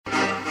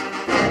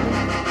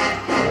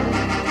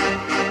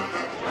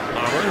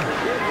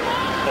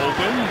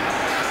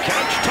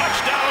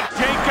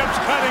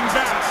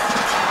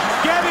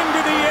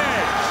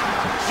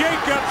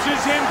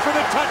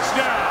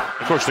touchdown.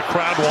 Of course, the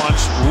crowd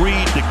wants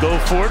Reed to go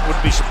for it.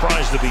 Wouldn't be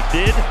surprised if he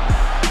did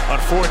on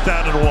 4th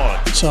down and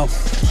 1. So,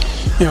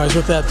 anyways,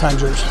 with that, time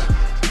George.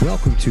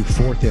 Welcome to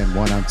 4th and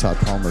 1. I'm Todd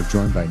Palmer,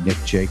 joined by Nick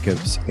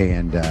Jacobs,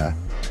 and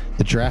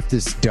the draft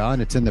is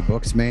done. It's in the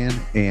books, man.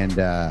 And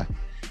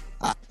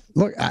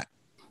look, I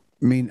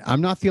mean, I'm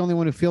not the only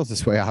one who feels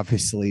this way,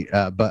 obviously,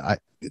 but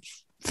it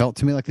felt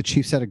to me like the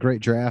Chiefs had a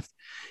great draft.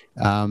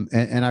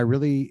 And I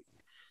really,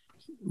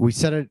 we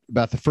said it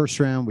about the first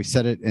round. We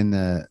said it in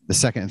the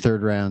second and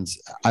third rounds.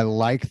 I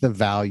like the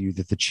value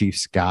that the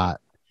Chiefs got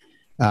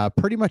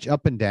pretty much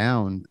up and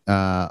down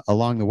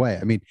along the way.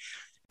 I mean,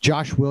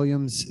 Josh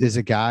Williams is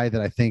a guy that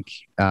I think,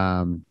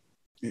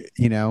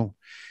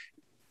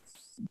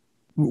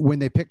 when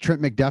they picked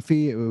Trent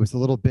McDuffie, it was a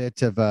little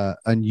bit of a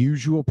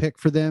unusual pick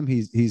for them.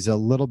 He's a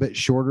little bit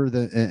shorter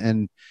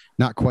and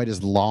not quite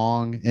as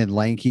long and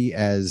lanky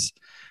as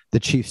the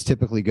Chiefs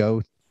typically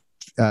go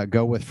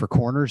with for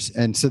corners.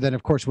 And so then,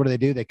 of course, what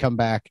do? They come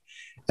back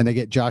and they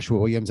get Joshua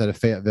Williams out of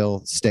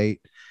Fayetteville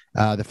State,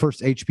 the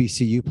first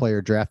HBCU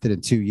player drafted in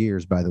 2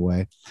 years, by the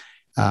way,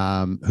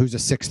 who's a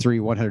 6'3",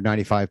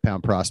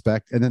 195-pound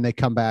prospect. And then they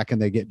come back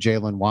and they get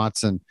Jalen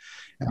Watson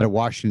out of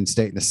Washington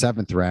State in the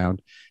 7th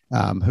round,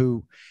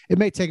 who it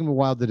may take him a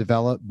while to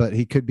develop, but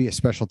he could be a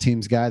special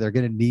teams guy. They're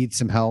going to need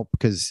some help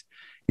because,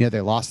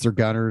 they lost their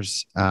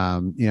gunners,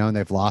 and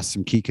they've lost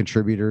some key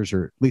contributors,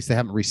 or at least they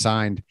haven't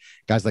re-signed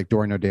guys like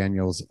Dorian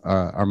O'Daniels,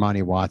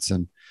 Amani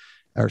Watson.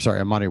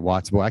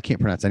 Boy, I can't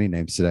pronounce any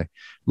names today.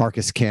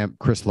 Marcus Kemp,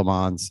 Chris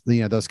Lamons,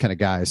 those kind of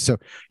guys. So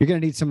you're going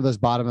to need some of those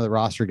bottom of the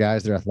roster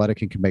guys that are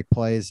athletic and can make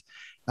plays.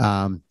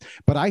 But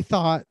I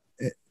thought,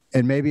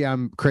 and maybe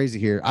I'm crazy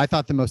here, I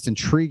thought the most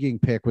intriguing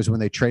pick was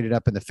when they traded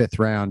up in the 5th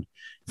round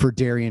for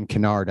Darian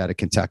Kennard out of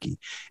Kentucky.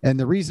 And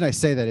the reason I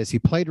say that is he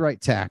played right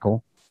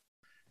tackle,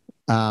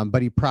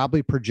 but he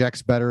probably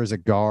projects better as a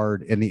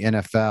guard in the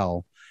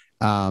NFL.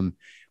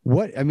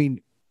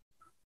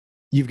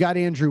 You've got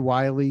Andrew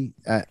Wiley,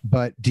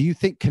 but do you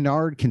think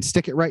Kennard can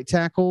stick at right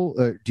tackle?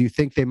 Or do you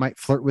think they might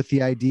flirt with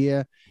the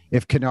idea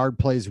if Kennard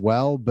plays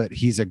well, but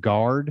he's a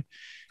guard,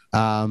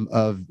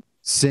 of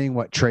seeing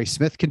what Trey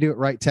Smith can do at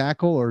right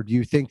tackle? Or do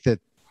you think that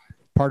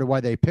part of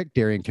why they picked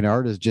Darian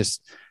Kennard is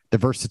just the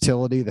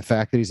versatility, the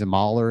fact that he's a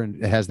mauler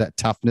and has that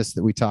toughness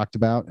that we talked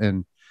about,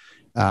 and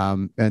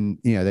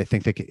they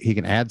think he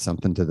can add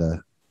something to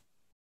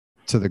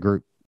the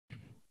group?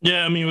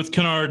 Yeah, I mean, with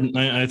Kennard,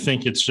 I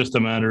think it's just a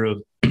matter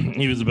of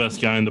he was the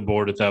best guy on the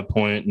board at that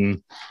point,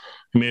 and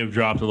he may have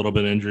dropped a little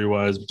bit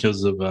injury-wise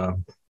because of a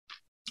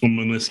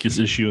meniscus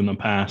issue in the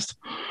past.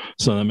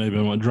 So that may have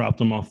been what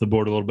dropped him off the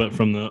board a little bit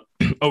from the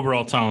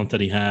overall talent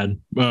that he had.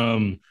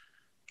 But,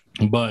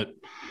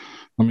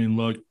 I mean,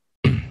 look,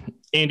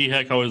 Andy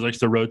Heck always likes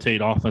to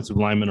rotate offensive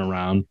linemen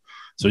around.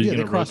 So he's going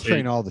to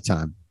cross-train all the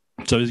time.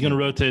 So he's going to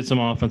rotate some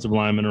offensive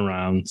linemen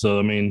around. So,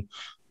 I mean,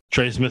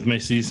 Trey Smith may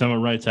see some at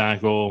right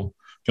tackle.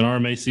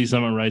 Kennard may see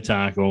some at right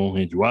tackle.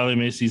 Andrew Wiley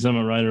may see some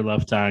at right or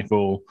left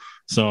tackle.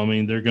 So, I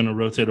mean, they're going to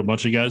rotate a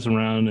bunch of guys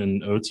around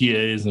in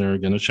OTAs, and they're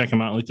going to check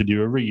them out like they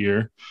do every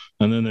year.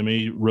 And then they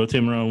may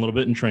rotate them around a little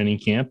bit in training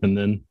camp, and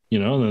then,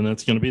 then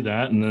that's going to be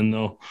that. And then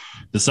they'll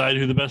decide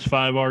who the best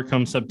 5 are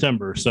come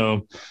September.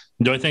 So,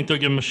 do I think they'll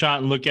give him a shot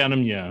and look at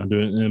him? Yeah.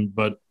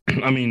 But,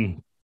 I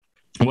mean,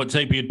 what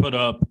tape he'd put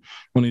up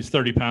when he's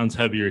 30 pounds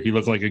heavier, he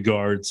looked like a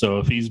guard. So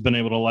if he's been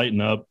able to lighten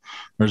up,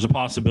 there's a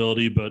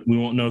possibility, but we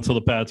won't know until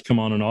the pads come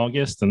on in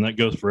August, and that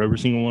goes for every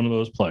single one of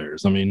those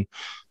players. I mean,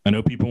 I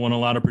know people want a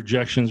lot of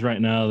projections right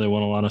now. They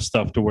want a lot of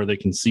stuff to where they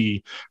can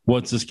see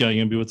what's this guy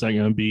going to be, what's that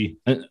going to be.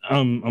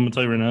 I'm going to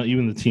tell you right now,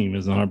 even the team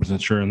isn't 100%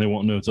 sure, and they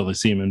won't know until they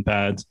see him in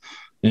pads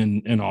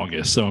in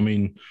August. So, I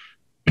mean,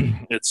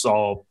 it's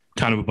all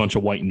kind of a bunch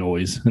of white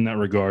noise in that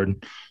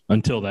regard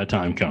until that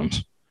time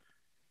comes.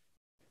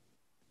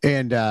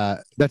 And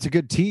that's a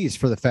good tease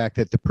for the fact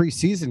that the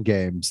preseason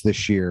games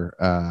this year,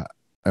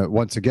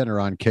 once again, are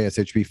on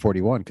KSHB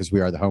 41 because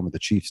we are the home of the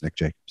Chiefs, Nick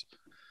Jacobs.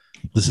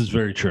 This is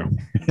very true.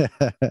 Be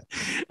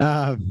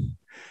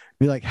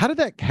like, how did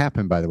that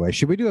happen, by the way?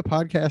 Should we do a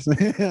podcast?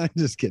 I'm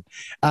just kidding.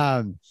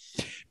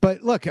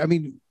 But look, I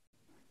mean,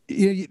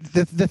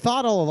 the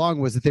thought all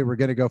along was that they were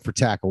going to go for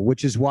tackle,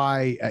 which is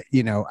why,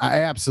 I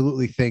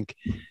absolutely think,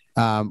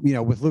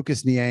 with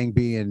Lucas Niang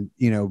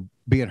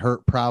being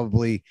hurt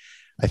probably,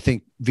 I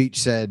think Veach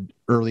said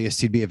earliest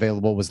he'd be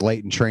available was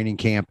late in training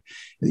camp.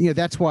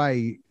 That's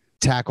why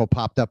tackle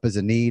popped up as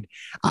a need.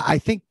 I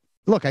think,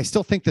 look, I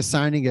still think the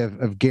signing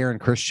of Garen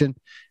Christian,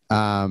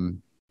 or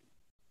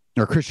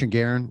Christian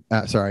Garen,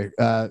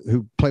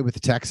 who played with the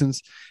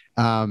Texans,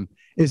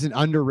 is an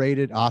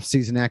underrated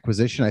offseason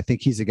acquisition. I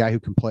think he's a guy who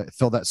can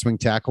fill that swing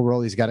tackle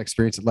role. He's got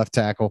experience at left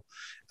tackle,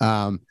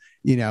 and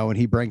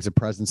he brings a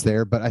presence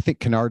there. But I think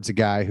Kennard's a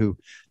guy who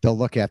they'll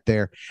look at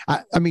there.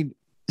 I mean,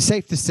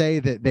 safe to say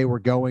that they were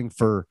going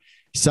for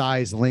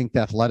size, length,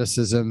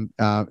 athleticism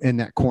in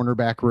that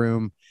cornerback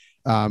room,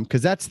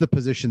 because that's the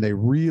position they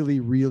really,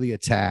 really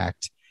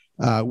attacked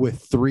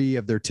with 3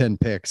 of their 10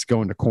 picks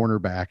going to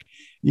cornerback,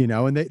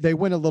 and they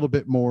went a little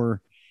bit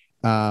more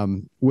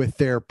with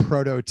their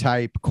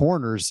prototype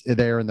corners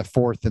there in the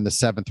 4th and the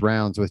 7th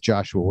rounds with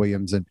Joshua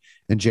Williams and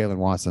Jalen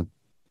Watson.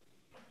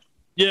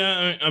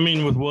 Yeah, I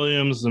mean, with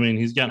Williams, I mean,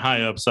 he's got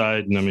high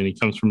upside, and I mean, he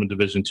comes from a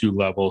Division II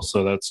level,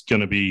 so that's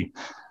going to be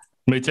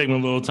may take him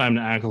a little time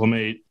to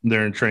acclimate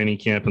there in training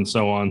camp and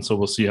so on. So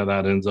we'll see how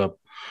that ends up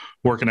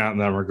working out in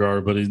that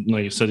regard. But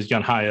like you said, he's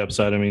got high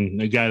upside. I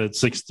mean, a guy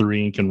that's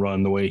 6'3" and can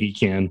run the way he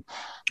can,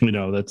 you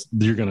know,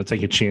 you're going to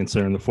take a chance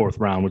there in the 4th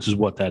round, which is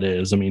what that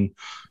is. I mean,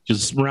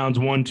 just rounds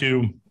 1,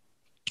 2,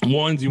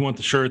 1s, you want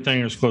the sure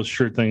thing or as close to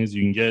sure thing as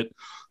you can get.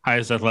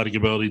 Highest athletic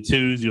ability.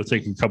 2s, you'll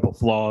take a couple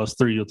flaws.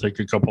 3, you'll take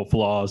a couple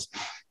flaws,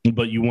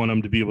 but you want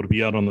them to be able to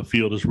be out on the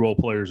field as role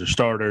players or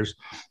starters.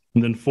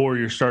 And then 4,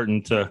 you're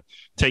starting to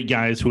take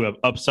guys who have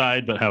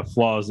upside but have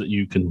flaws that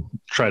you can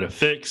try to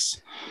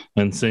fix.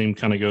 And same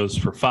kind of goes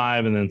for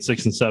 5. And then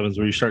 6 and 7 is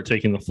where you start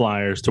taking the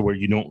flyers to where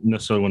you don't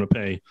necessarily want to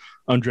pay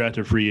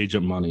undrafted free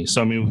agent money.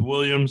 So, I mean, with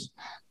Williams,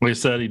 like I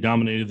said, he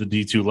dominated the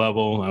D2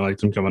 level. I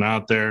liked him coming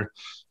out there.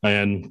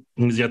 And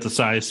he's got the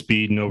size,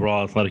 speed, and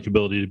overall athletic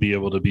ability to be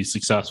able to be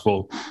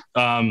successful.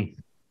 With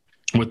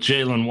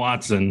Jalen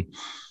Watson,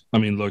 I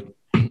mean, look,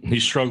 he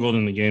struggled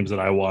in the games that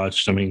I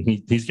watched. I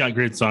mean, he's got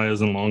great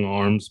size and long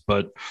arms,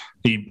 but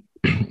he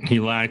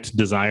lacked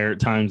desire at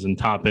times and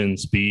top end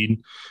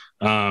speed.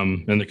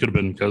 And it could have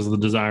been because of the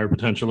desire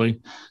potentially.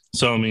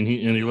 So, I mean,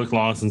 he looked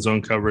lost in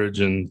zone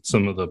coverage and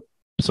some of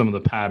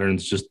the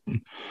patterns, just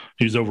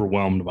he was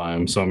overwhelmed by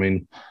him. So, I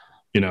mean,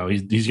 you know,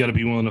 he's got to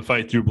be willing to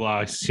fight through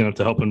blocks. He's going to have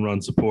to help and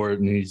run support,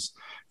 and he's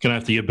going to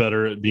have to get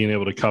better at being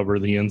able to cover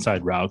the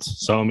inside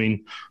routes. So, I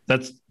mean,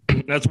 that's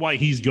why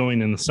he's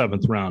going in the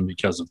 7th round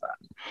because of that.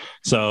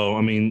 So,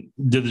 I mean,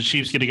 did the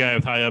Chiefs get a guy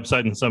with high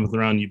upside in the 7th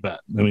round? You bet.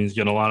 I mean, he's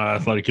got a lot of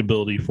athletic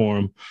ability for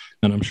him,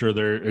 and I'm sure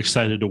they're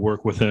excited to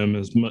work with him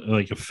as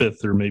like a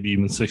 5th or maybe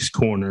even 6th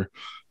corner.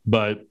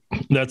 But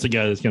that's a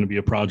guy that's going to be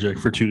a project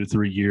for 2 to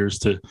 3 years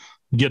to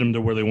get him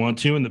to where they want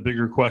to. And the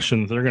bigger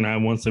question that they're going to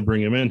have once they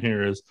bring him in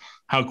here is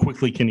how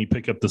quickly can he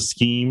pick up the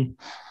scheme?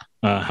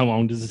 How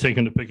long does it take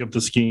him to pick up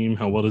the scheme?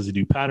 How well does he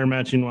do pattern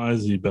matching wise?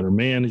 Is he better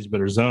man? Is he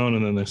better zone?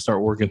 And then they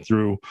start working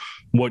through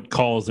what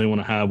calls they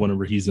want to have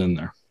whenever he's in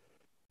there.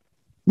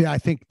 Yeah, I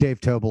think Dave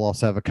Tobe will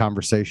also have a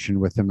conversation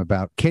with him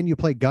about, can you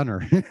play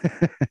gunner?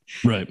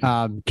 Right.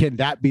 Can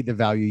that be the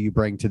value you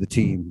bring to the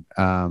team?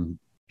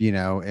 You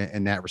know,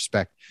 in that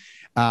respect.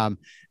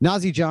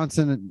 Nazeeh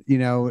Johnson, you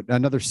know,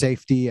 another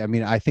safety. I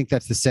mean, I think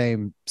that's the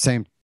same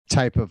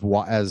type of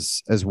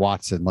as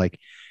Watson. Like,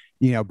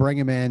 you know, bring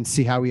him in,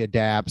 see how he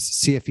adapts,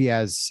 see if he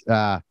has,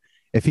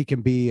 if he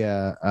can be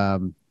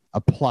a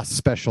plus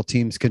special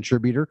teams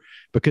contributor,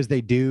 because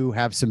they do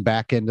have some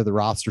back end of the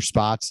roster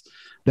spots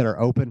that are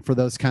open for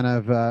those kind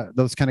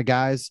of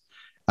guys.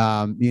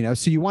 You know,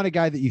 so you want a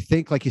guy that you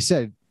think, like you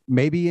said,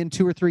 maybe in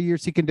 2 or 3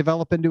 years he can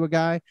develop into a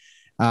guy.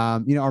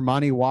 You know,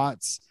 Armani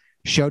Watts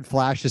showed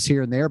flashes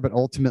here and there, but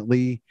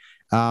ultimately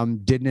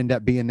didn't end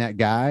up being that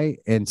guy.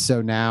 And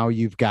so now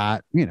you've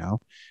got, you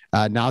know,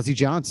 Nazeeh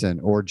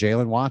Johnson or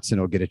Jalen Watson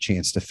will get a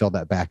chance to fill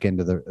that back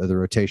end of the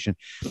rotation.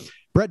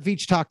 Brett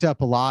Veach talked up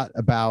a lot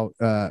about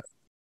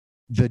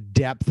the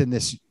depth in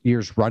this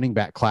year's running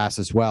back class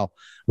as well.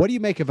 What do you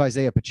make of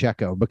Isaiah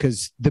Pacheco?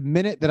 Because the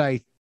minute that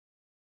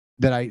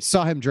I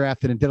saw him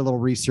drafted and did a little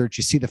research,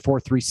 you see the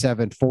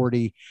 4.37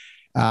 40.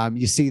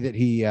 You see that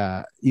he,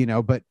 you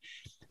know, but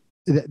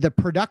the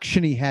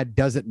production he had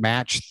doesn't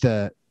match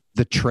the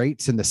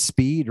traits and the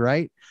speed,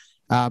 right?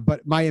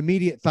 But my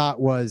immediate thought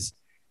was,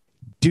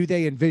 do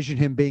they envision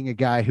him being a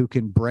guy who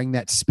can bring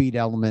that speed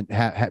element,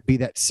 be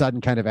that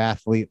sudden kind of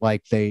athlete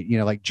like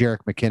like Jerick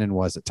McKinnon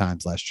was at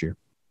times last year?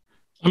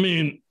 I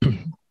mean,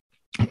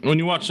 when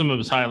you watch some of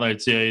his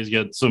highlights, yeah, he's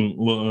got a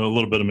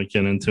little bit of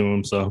McKinnon to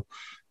him. So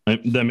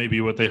that may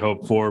be what they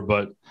hope for,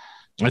 but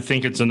I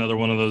think it's another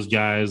one of those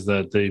guys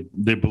that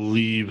they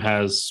believe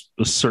has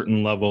a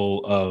certain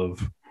level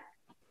of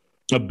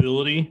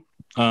ability,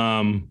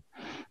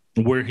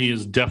 where he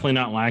is definitely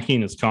not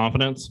lacking his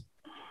confidence.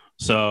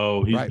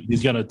 So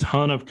he's got a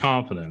ton of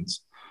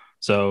confidence.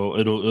 So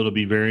it'll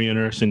be very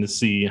interesting to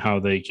see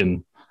how they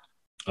can,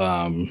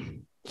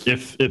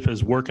 if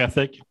his work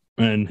ethic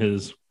and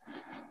his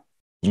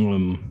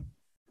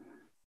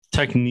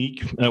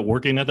technique at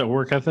working at that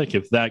work ethic,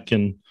 if that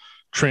can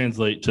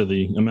translate to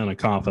the amount of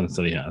confidence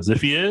that he has.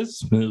 If he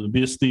is, it would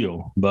be a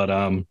steal. But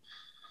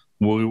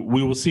we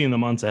will see in the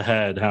months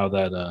ahead how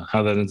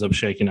that ends up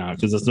shaking out,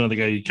 because that's another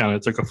guy you kind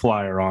of took a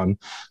flyer on.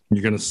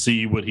 You're going to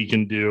see what he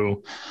can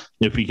do,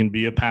 if he can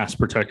be a pass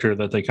protector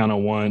that they kind of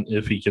want,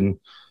 if he can,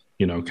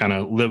 you know, kind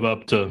of live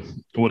up to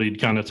what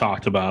he'd kind of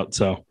talked about.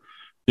 So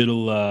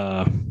it'll,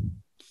 I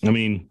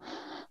mean,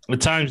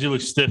 at times he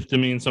looks stiff to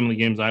me in some of the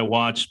games I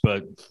watched,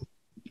 but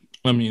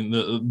I mean,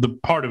 the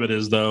part of it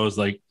is though, is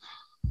like,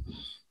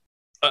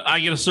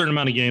 I get a certain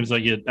amount of games I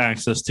get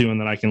access to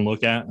and that I can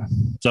look at.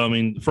 So, I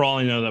mean, for all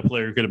I know, that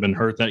player could have been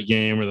hurt that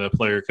game, or that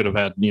player could have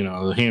had, you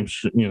know, the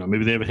hamstring, you know,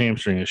 maybe they have a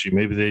hamstring issue.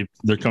 Maybe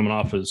they're coming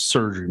off of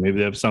surgery. Maybe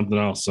they have something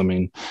else. I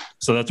mean,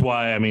 so that's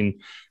why, I mean,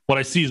 what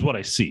I see is what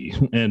I see.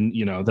 And,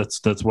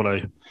 that's what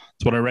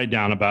I write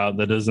down about.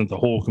 That isn't the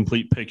whole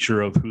complete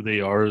picture of who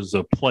they are as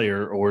a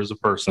player or as a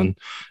person.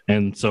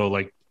 And so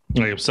like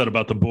I've said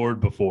about the board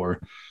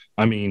before,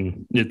 I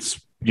mean,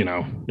 it's,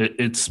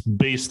 it's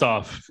based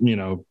off,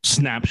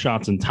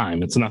 snapshots in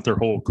time. It's not their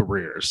whole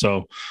career.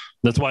 So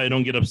that's why I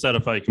don't get upset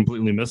if I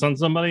completely miss on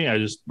somebody. I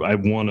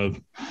want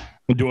to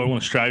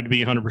strive to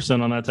be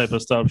 100% on that type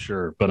of stuff?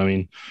 Sure. But I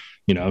mean,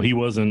 he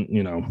wasn't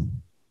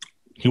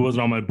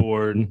on my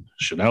board.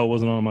 Chanel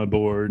wasn't on my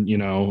board,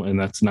 and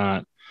that's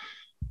not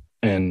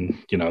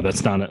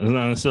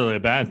necessarily a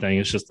bad thing.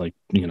 It's just like,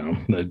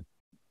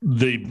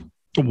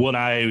 what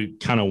I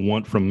kind of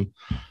want from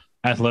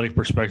athletic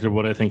perspective,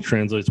 what I think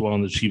translates well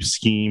in the Chiefs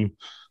scheme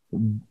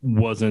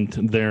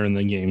wasn't there in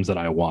the games that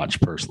I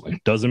watch personally.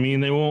 Doesn't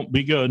mean they won't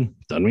be good.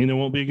 Doesn't mean they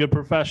won't be a good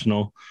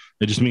professional.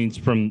 It just means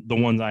from the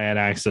ones I had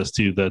access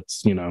to,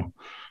 that's,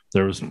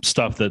 there was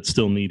stuff that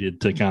still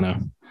needed to kind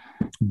of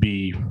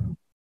be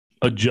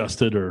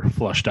adjusted or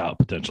flushed out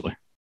potentially.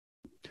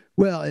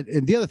 Well,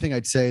 and the other thing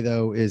I'd say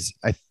though is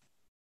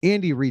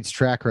Andy Reid's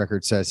track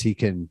record says he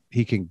can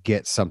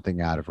get something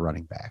out of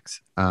running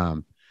backs.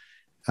 I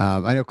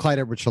know Clyde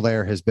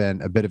Edwards-Helaire has been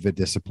a bit of a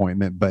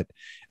disappointment, but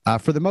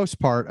for the most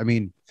part, I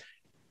mean,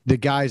 the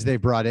guys they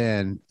brought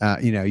in,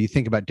 you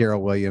think about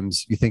Darrell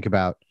Williams, you think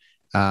about,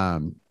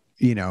 going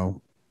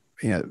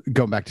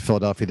back to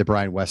Philadelphia, the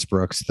Brian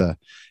Westbrooks, the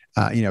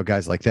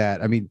guys like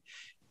that. I mean,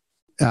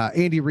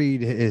 Andy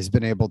Reid has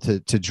been able to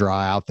draw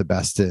out the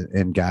best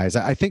in guys.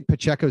 I think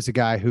Pacheco's a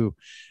guy who,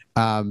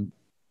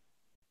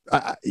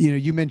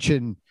 you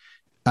mentioned,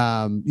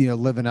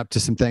 living up to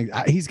some things.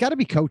 He's got to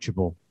be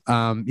coachable,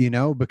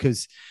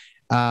 because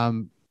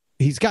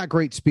he's got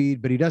great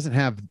speed, but he doesn't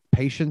have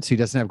patience. He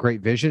doesn't have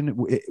great vision.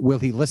 Will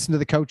he listen to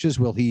the coaches?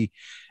 Will he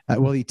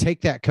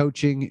take that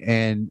coaching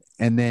and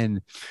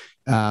then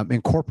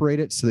incorporate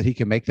it so that he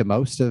can make the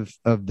most of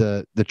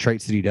the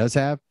traits that he does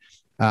have?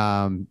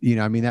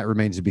 That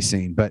remains to be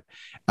seen, but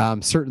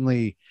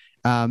certainly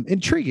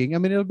intriguing. I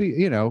mean, it'll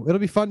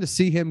be fun to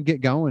see him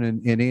get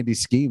going in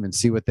Andy's scheme and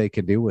see what they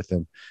can do with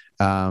him.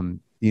 All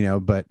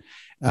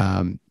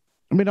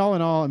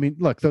in all,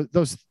 look,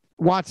 those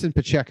Watson,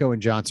 Pacheco,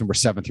 and Johnson were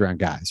 7th round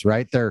guys,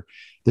 right? They're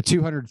the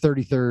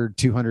 233rd,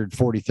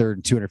 243rd,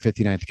 and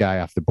 259th guy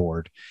off the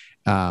board.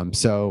 And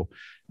they're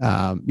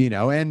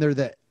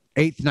the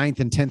 8th, 9th,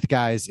 and 10th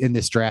guys in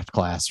this draft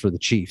class for the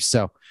Chiefs.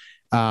 So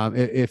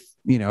if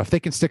they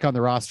can stick on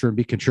the roster and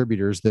be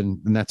contributors,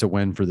 then that's a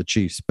win for the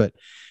Chiefs. But,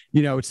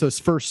 it's those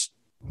first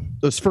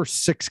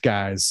 6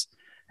 guys,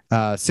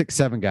 6,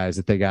 7 guys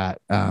that they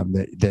got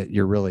that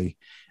you're really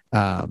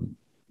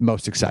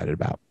most excited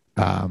about.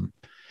 All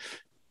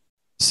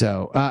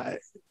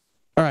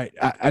right.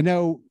 I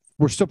know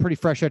we're still pretty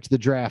fresh out to the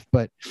draft,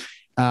 but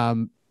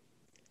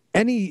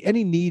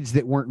any needs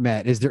that weren't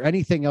met, is there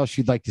anything else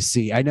you'd like to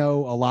see? I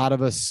know a lot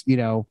of us,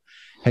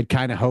 had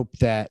kind of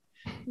hoped that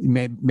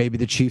maybe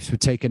the Chiefs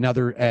would take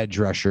another edge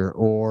rusher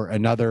or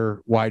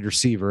another wide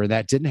receiver, and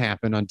that didn't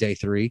happen on day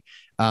 3.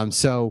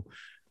 So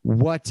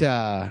what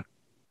work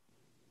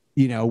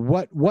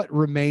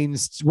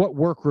remains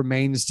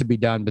to be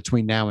done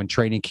between now and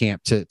training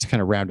camp to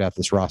kind of round out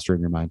this roster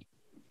in your mind?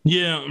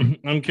 Yeah,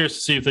 I'm curious to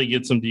see if they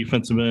get some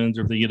defensive ends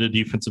or if they get a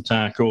defensive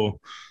tackle,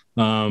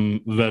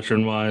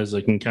 veteran wise,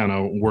 they can kind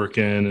of work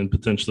in and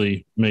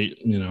potentially make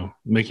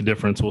a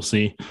difference. We'll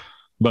see.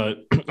 But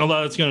a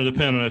lot of it's going to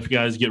depend on if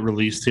guys get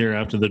released here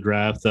after the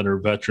draft that are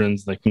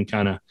veterans that can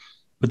kind of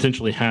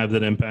potentially have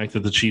that impact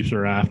that the Chiefs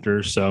are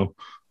after. So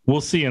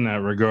we'll see in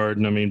that regard.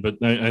 But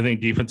I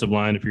think defensive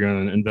line, if you're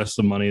going to invest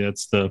some money,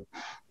 that's the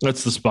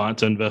spot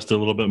to invest a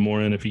little bit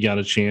more in if you got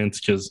a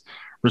chance. Because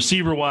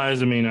receiver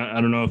wise, I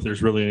don't know if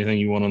there's really anything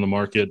you want on the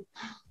market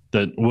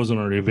that wasn't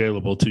already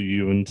available to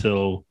you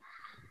until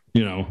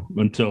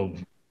Odell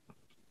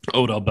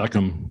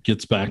Beckham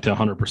gets back to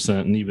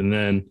 100%. And even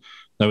then,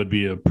 that would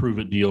be a prove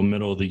it deal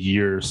middle of the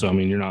year. So,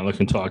 you're not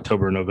looking to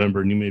October,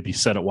 November, and you may be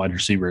set at wide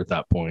receiver at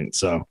that point.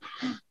 So,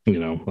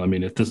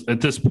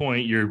 at this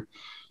point, you're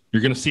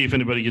going to see if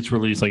anybody gets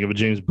released. Like if a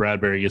James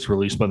Bradbury gets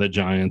released by the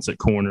Giants at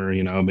corner,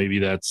 maybe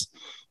that's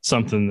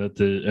something that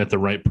at the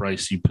right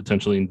price you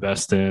potentially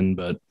invest in.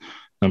 But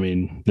I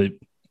don't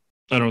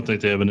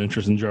think they have an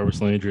interest in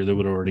Jarvis Landry. They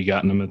would have already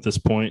gotten him at this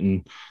point.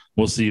 And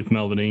we'll see if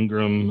Melvin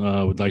Ingram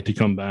would like to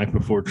come back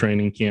before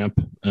training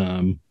camp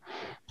and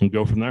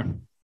go from there.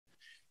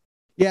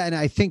 Yeah, and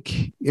I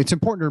think it's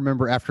important to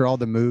remember after all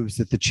the moves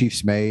that the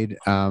Chiefs made,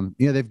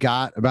 they've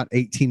got about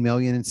 $18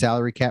 million in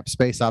salary cap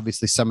space.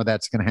 Obviously, some of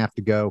that's going to have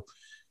to go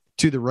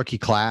to the rookie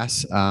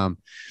class,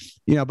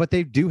 but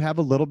they do have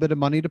a little bit of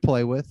money to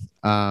play with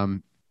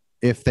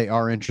if they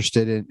are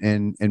interested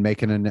in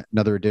making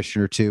another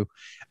addition or two.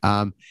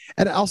 And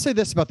I'll say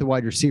this about the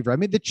wide receiver.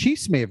 The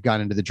Chiefs may have gone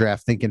into the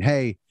draft thinking,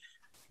 hey,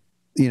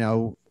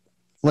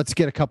 let's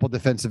get a couple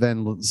defensive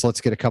ends, let's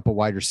get a couple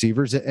wide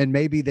receivers. And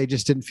maybe they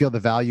just didn't feel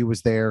the value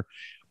was there,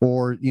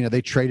 or,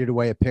 they traded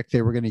away a pick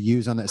they were going to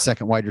use on that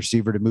second wide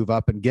receiver to move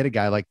up and get a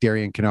guy like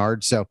Darian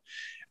Kennard. So,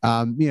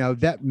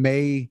 that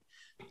may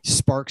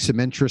spark some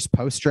interest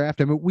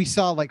post-draft. I mean, we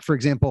saw, like, for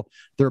example,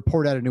 the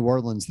report out of New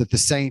Orleans that the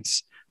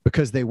Saints,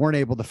 because they weren't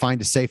able to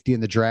find a safety in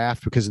the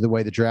draft because of the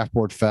way the draft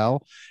board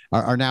fell,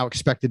 are now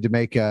expected to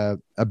make a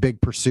big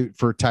pursuit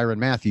for Tyrann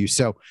Mathieu.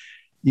 So,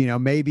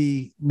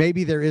 maybe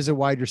there is a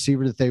wide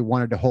receiver that they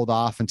wanted to hold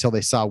off until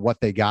they saw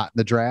what they got in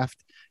the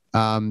draft,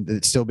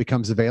 that still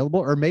becomes available.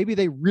 Or maybe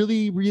they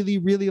really, really,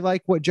 really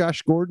like what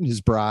Josh Gordon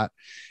has brought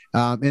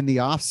in the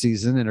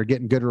offseason and are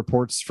getting good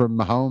reports from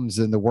Mahomes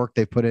and the work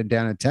they put in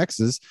down in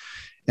Texas.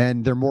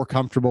 And they're more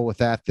comfortable with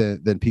that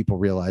than people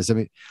realize. I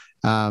mean,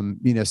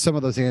 some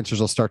of those answers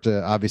will start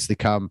to obviously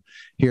come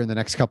here in the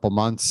next couple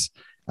months.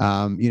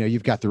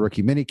 You've got the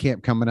rookie mini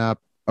camp coming up,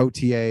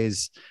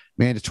 OTAs,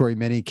 mandatory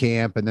mini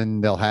camp, and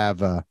then they'll have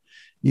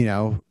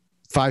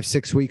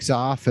 5-6 weeks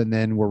off, and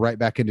then we're right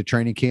back into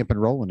training camp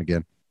and rolling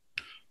again.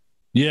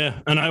 Yeah,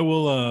 and I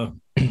will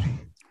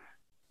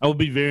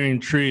be very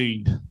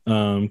intrigued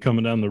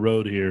coming down the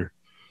road here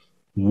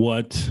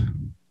what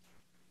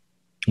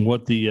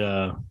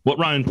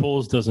Ryan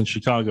Poles does in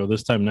Chicago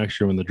this time next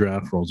year when the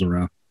draft rolls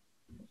around.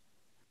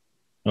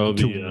 That'll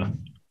be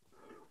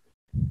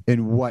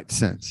in what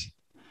sense?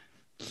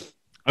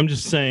 I'm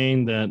just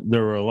saying that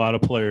there were a lot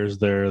of players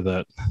there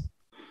that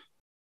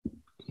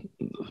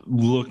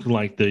looked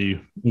like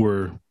they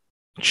were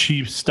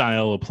Chiefs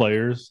style of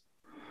players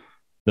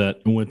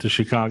that went to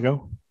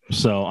Chicago.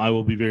 So I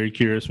will be very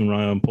curious when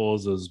Ryan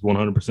Poles is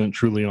 100%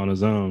 truly on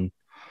his own,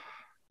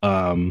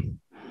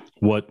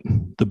 what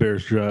the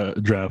Bears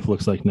draft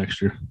looks like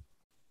next year.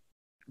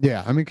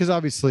 Yeah, I mean, because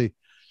obviously,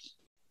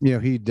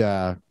 he'd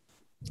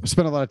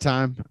spent a lot of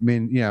time. I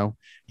mean,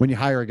 when you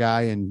hire a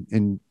guy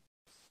in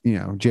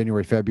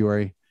January,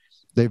 February,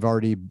 they've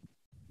already,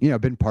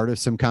 been part of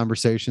some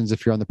conversations.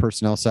 If you're on the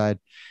personnel side,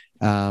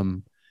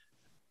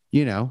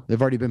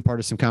 they've already been part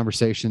of some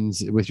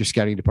conversations with your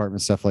scouting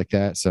department, stuff like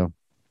that. So,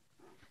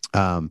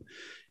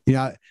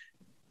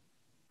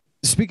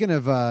 speaking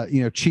of,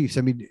 Chiefs,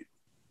 I mean,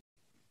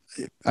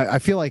 I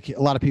feel like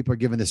a lot of people are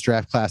giving this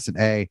draft class an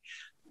A.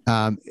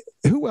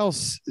 Who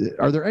else?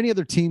 Are there any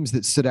other teams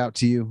that stood out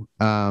to you,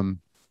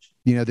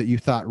 that you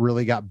thought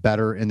really got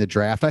better in the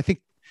draft? I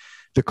think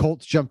the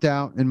Colts jumped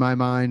out in my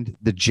mind.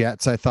 The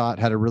Jets, I thought,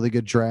 had a really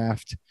good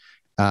draft,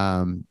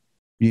 but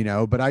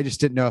I just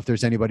didn't know if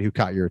there's anybody who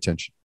caught your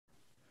attention.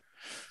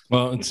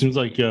 Well, it seems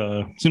like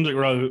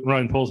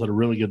Ryan Poles had a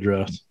really good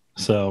draft.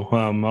 So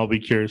I'll be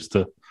curious to,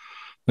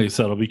 like I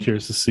said, I'll be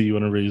curious to see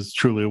whenever he's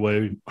truly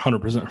away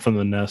 100% from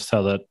the nest,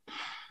 how that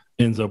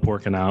ends up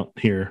working out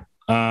here.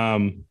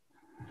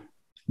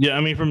 Yeah,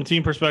 I mean, from a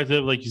team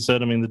perspective, like you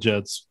said, I mean,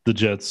 the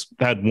Jets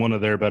had one of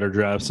their better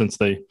drafts since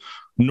they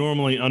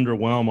normally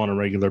underwhelm on a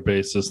regular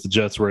basis. The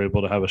Jets were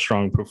able to have a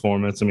strong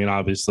performance. I mean,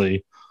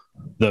 obviously,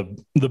 the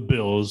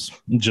Bills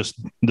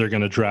they're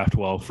going to draft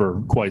well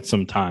for quite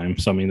some time.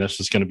 So, I mean, that's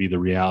just going to be the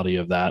reality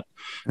of that.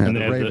 And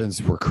the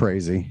Ravens were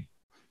crazy.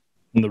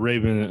 And the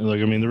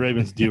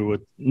Ravens do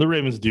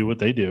what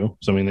they do.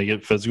 So, I mean, they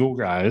get physical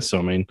guys. So,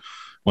 I mean,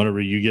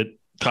 whenever you get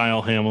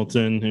Kyle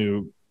Hamilton,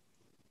 who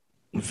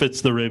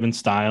fits the Ravens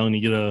style, and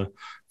you get a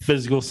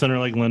physical center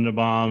like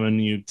Linderbaum,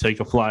 and you take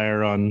a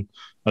flyer on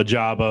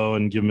Ajabo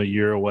and give him a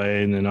year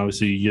away. And then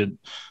obviously you get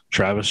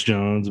Travis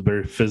Jones, a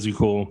very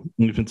physical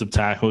defensive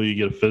tackle. You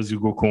get a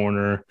physical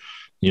corner,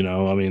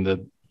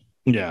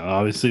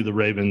 obviously the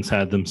Ravens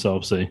had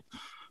themselves a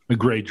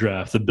great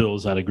draft. The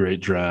Bills had a great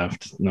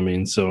draft.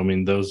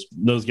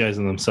 Those guys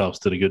in themselves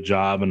did a good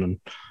job. And,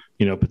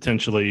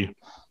 potentially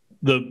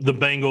the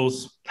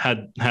Bengals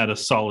had a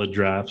solid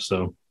draft.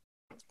 So,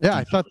 yeah,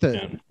 I thought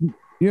that,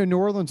 New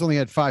Orleans only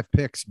had 5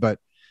 picks, but,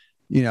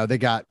 they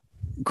got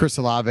Chris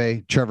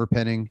Olave, Trevor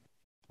Penning,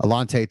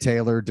 Alontae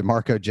Taylor,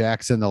 DeMarco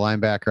Jackson, the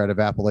linebacker out of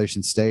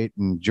Appalachian State,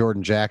 and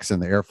Jordan Jackson,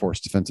 the Air Force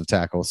defensive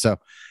tackle. So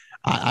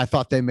I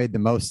thought they made the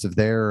most of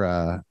their,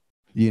 of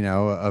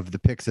the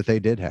picks that they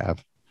did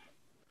have.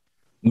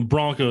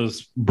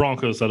 Broncos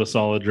had a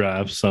solid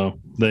draft, so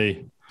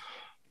they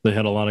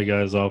had a lot of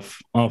guys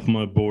off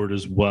my board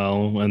as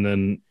well. And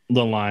then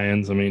the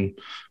Lions, I mean,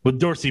 with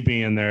Dorsey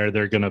being there,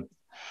 they're gonna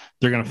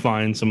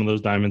find some of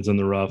those diamonds in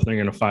the rough. They're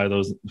gonna find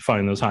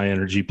those high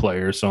energy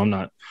players. So I'm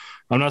not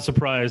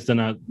surprised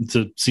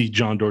to see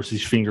John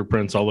Dorsey's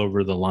fingerprints all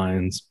over the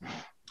Lions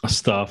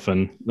stuff,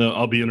 and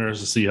I'll be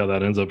interested to see how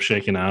that ends up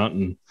shaking out.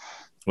 And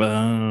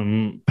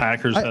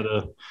Packers had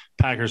a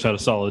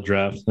solid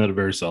draft. They had a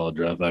very solid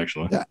draft,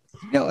 actually.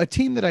 A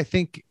team that I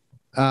think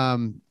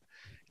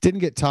didn't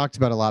get talked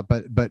about a lot,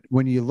 but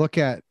when you look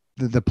at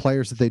the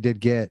players that they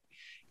did get,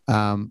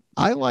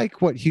 I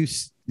like what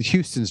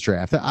Houston's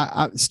draft.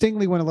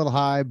 Stingley went a little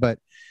high, but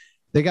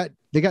they got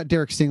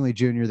Derek Stingley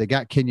Jr. They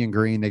got Kenyon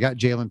Green. They got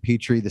Jalen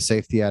Petrie, the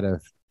safety out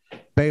of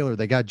Baylor.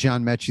 They got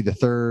John Mechie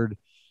III.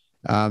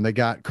 They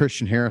got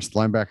Christian Harris, the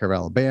linebacker of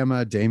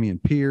Alabama. Damian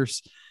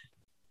Pierce.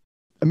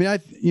 I mean,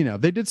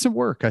 they did some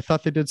work. I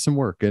thought they did some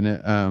work,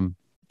 and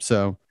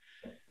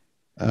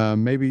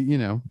maybe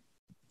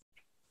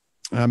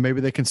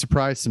maybe they can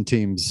surprise some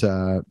teams.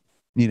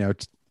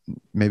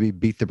 Maybe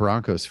beat the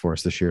Broncos for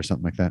us this year or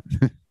something like that.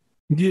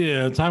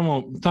 Yeah, time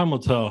will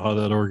tell how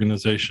that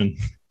organization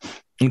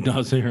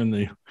does here in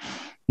the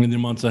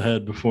months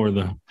ahead before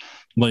the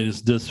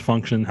latest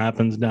dysfunction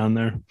happens down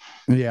there.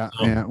 Yeah,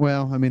 yeah.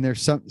 Well, I mean,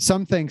 there's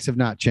some things have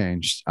not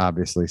changed,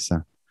 obviously.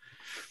 So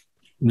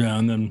yeah,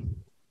 and then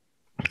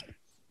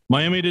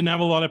Miami didn't have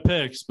a lot of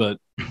picks, but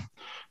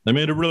they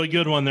made a really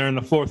good one there in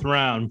the 4th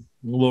round.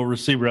 A little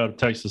receiver out of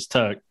Texas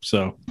Tech.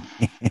 So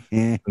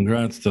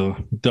congrats to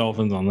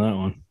Dolphins on that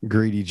one.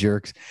 Greedy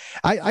jerks.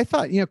 I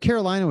thought,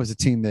 Carolina was a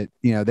team that,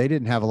 they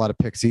didn't have a lot of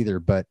picks either,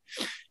 but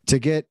to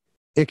get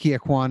Ike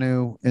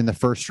Ekwonu in the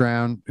 1st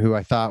round, who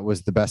I thought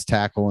was the best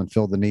tackle and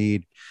filled the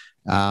need,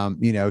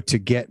 to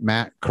get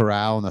Matt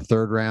Corral in the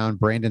 3rd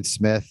round, Brandon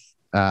Smith,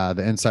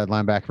 the inside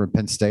linebacker from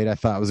Penn State, I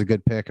thought was a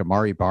good pick.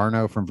 Amari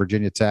Barno from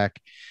Virginia Tech,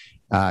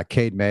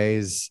 Cade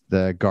Mays,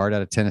 the guard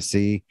out of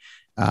Tennessee.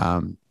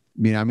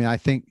 I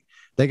think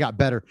they got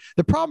better.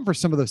 The problem for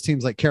some of those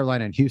teams like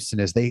Carolina and Houston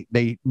is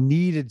they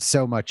needed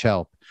so much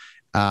help.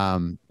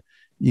 Do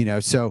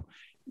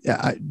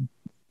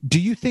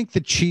you think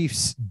the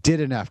Chiefs did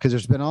enough? Because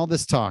there's been all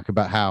this talk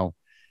about how,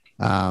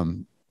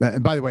 and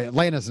by the way,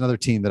 Atlanta's another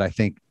team that I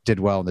think did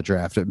well in the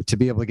draft to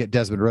be able to get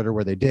Desmond Ridder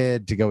where they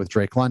did, to go with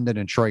Drake London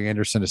and Troy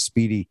Anderson, a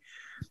speedy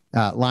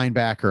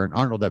linebacker, and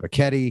Arnold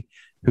Ebiketie,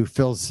 who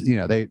fills,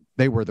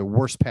 they were the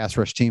worst pass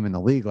rush team in the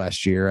league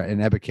last year, and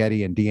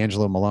Ebiketie and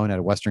D'Angelo Malone out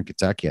of Western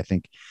Kentucky, I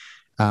think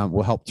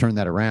will help turn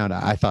that around.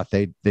 I thought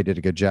they did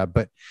a good job,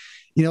 but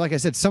like I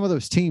said, some of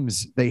those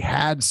teams, they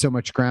had so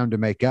much ground to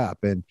make up.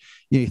 And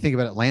you think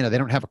about Atlanta, they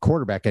don't have a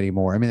quarterback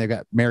anymore. I mean, they've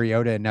got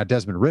Mariota and now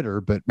Desmond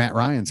Ridder, but Matt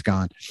Ryan's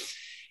gone.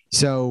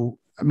 So,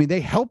 they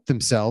helped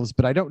themselves,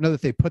 but I don't know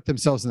that they put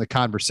themselves in the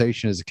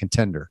conversation as a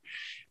contender.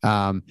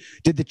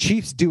 Did the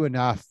Chiefs do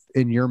enough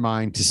in your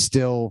mind to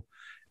still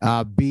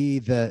be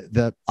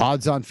the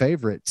odds-on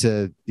favorite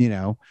to,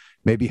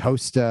 maybe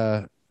host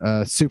a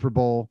Super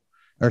Bowl,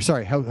 host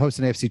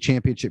an AFC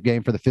Championship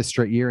game for the 5th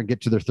straight year and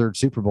get to their 3rd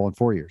Super Bowl in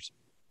 4 years?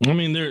 I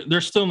mean,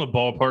 they're still in the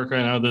ballpark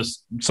right now.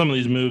 Some of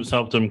these moves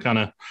helped them kind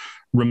of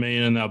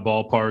remain in that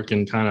ballpark,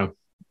 and kind of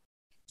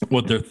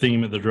what their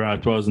theme of the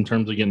draft was in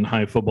terms of getting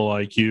high football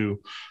IQ,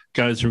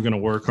 guys who are going to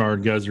work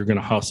hard, guys who are going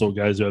to hustle,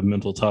 guys who have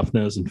mental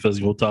toughness and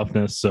physical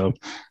toughness. So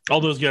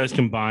all those guys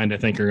combined, I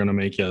think, are going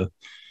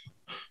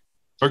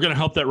to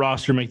help that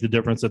roster make the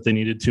difference that they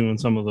needed to in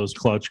some of those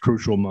clutch,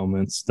 crucial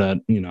moments that,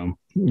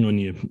 when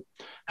you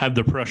have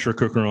the pressure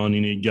cooker on,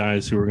 you need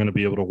guys who are going to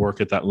be able to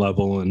work at that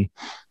level and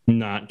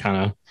not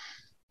kind of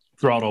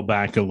throttle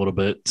back a little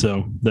bit.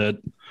 So that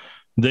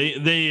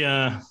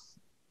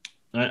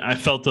I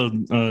felt I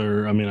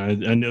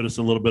noticed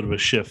a little bit of a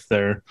shift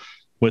there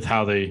with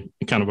how they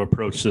kind of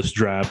approached this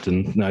draft.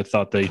 And I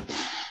thought they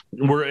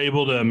were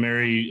able to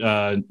marry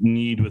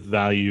need with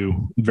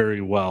value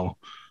very well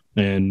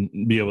and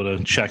be able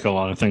to check a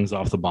lot of things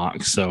off the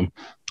box. So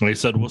like I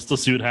said, we'll still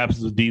see what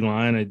happens with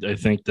D-line. I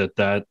think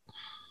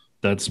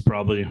that's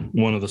probably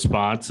one of the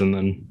spots. And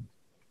then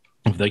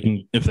if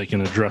they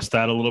can address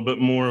that a little bit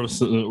more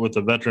with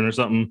a veteran or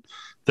something,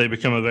 they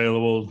become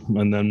available,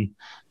 and then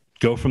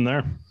go from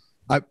there.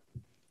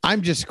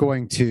 I'm just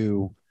going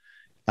to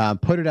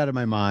put it out of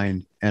my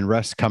mind and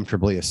rest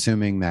comfortably,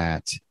 assuming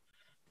that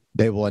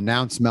they will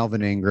announce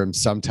Melvin Ingram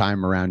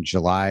sometime around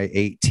July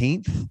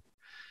 18th,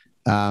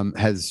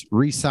 has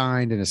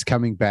re-signed and is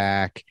coming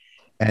back.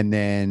 And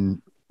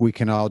then we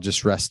can all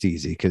just rest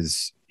easy,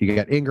 because you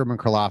got Ingram and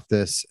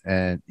Karlaftis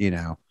and,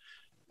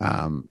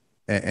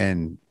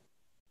 and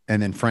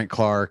then Frank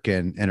Clark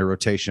and a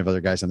rotation of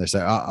other guys on their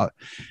side.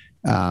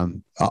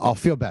 I'll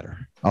feel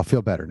better. I'll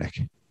feel better, Nick.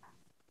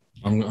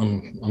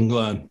 I'm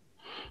glad.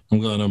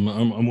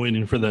 I'm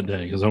waiting for that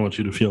day, because I want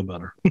you to feel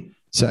better.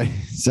 So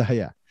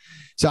yeah.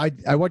 So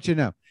I want you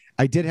to know,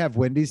 I did have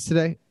Wendy's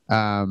today,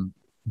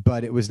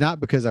 but it was not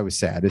because I was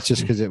sad. It's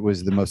just because it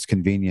was the most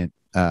convenient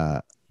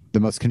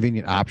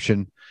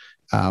option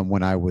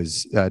when I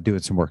was doing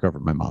some work over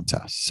at my mom's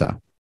house. So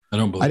I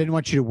didn't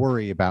want you to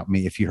worry about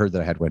me if you heard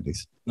that I had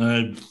Wendy's.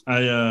 I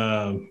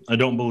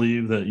don't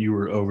believe that you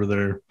were over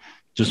there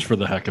just for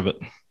the heck of it.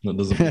 That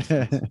doesn't make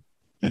sense.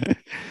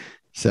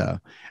 So,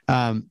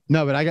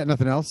 no, but I got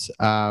nothing else.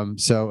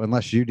 So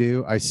unless you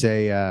do, I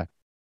say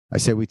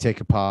we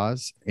take a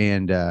pause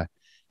and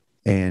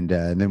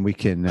then we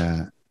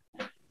can,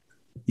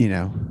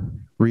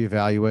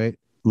 reevaluate,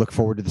 look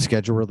forward to the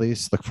schedule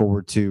release, look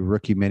forward to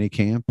rookie mini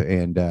camp,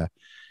 and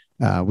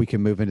we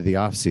can move into the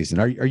off season.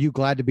 Are you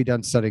glad to be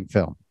done studying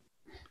film?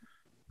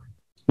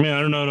 I mean,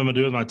 I don't know what I'm gonna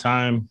do with my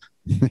time.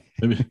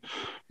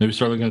 Maybe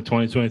start looking at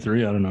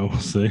 2023. I don't know. We'll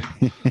see.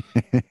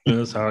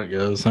 That's how it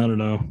goes. I don't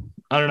know.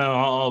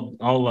 I'll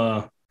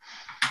I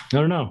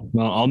don't know.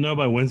 I'll know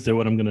by Wednesday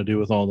what I'm going to do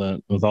with all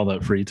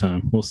that free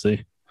time. We'll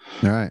see.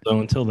 All right. So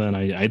until then,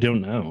 I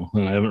don't know,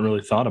 and I haven't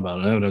really thought about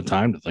it. I haven't had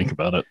time to think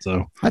about it.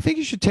 So I think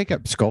you should take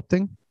up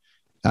sculpting,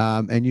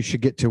 and you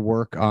should get to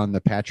work on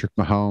the Patrick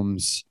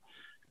Mahomes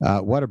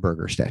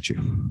Whataburger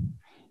statue.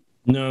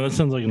 No, that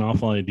sounds like an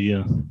awful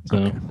idea. So,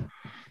 okay.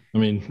 I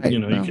mean, you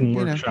can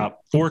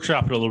workshop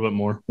it a little bit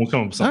more. We'll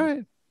come up with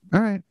something.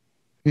 All right.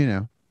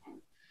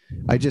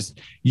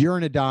 You're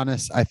an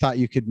Adonis. I thought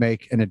you could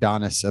make an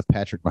Adonis of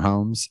Patrick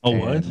Mahomes. Oh,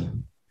 what?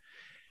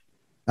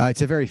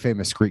 It's a very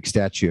famous Greek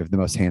statue of the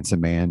most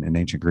handsome man in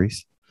ancient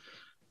Greece.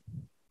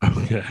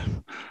 Okay.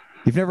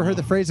 You've never heard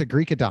the phrase a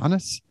Greek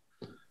Adonis?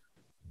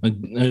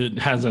 It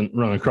hasn't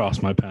run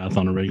across my path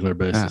on a regular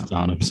basis,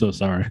 Don. I'm so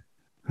sorry.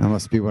 That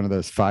must be one of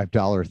those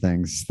 $5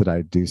 things that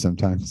I do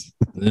sometimes.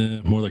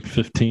 More like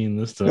 15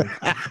 this time.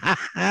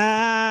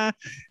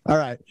 All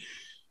right.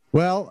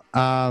 Well,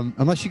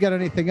 unless you got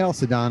anything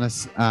else,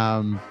 Adonis,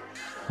 I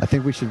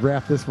think we should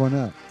wrap this one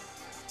up.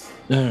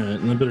 All right.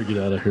 I better get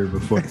out of here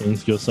before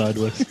things go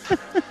sideways.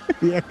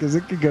 Yeah, because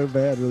it could go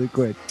bad really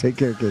quick. Take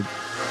care, kids.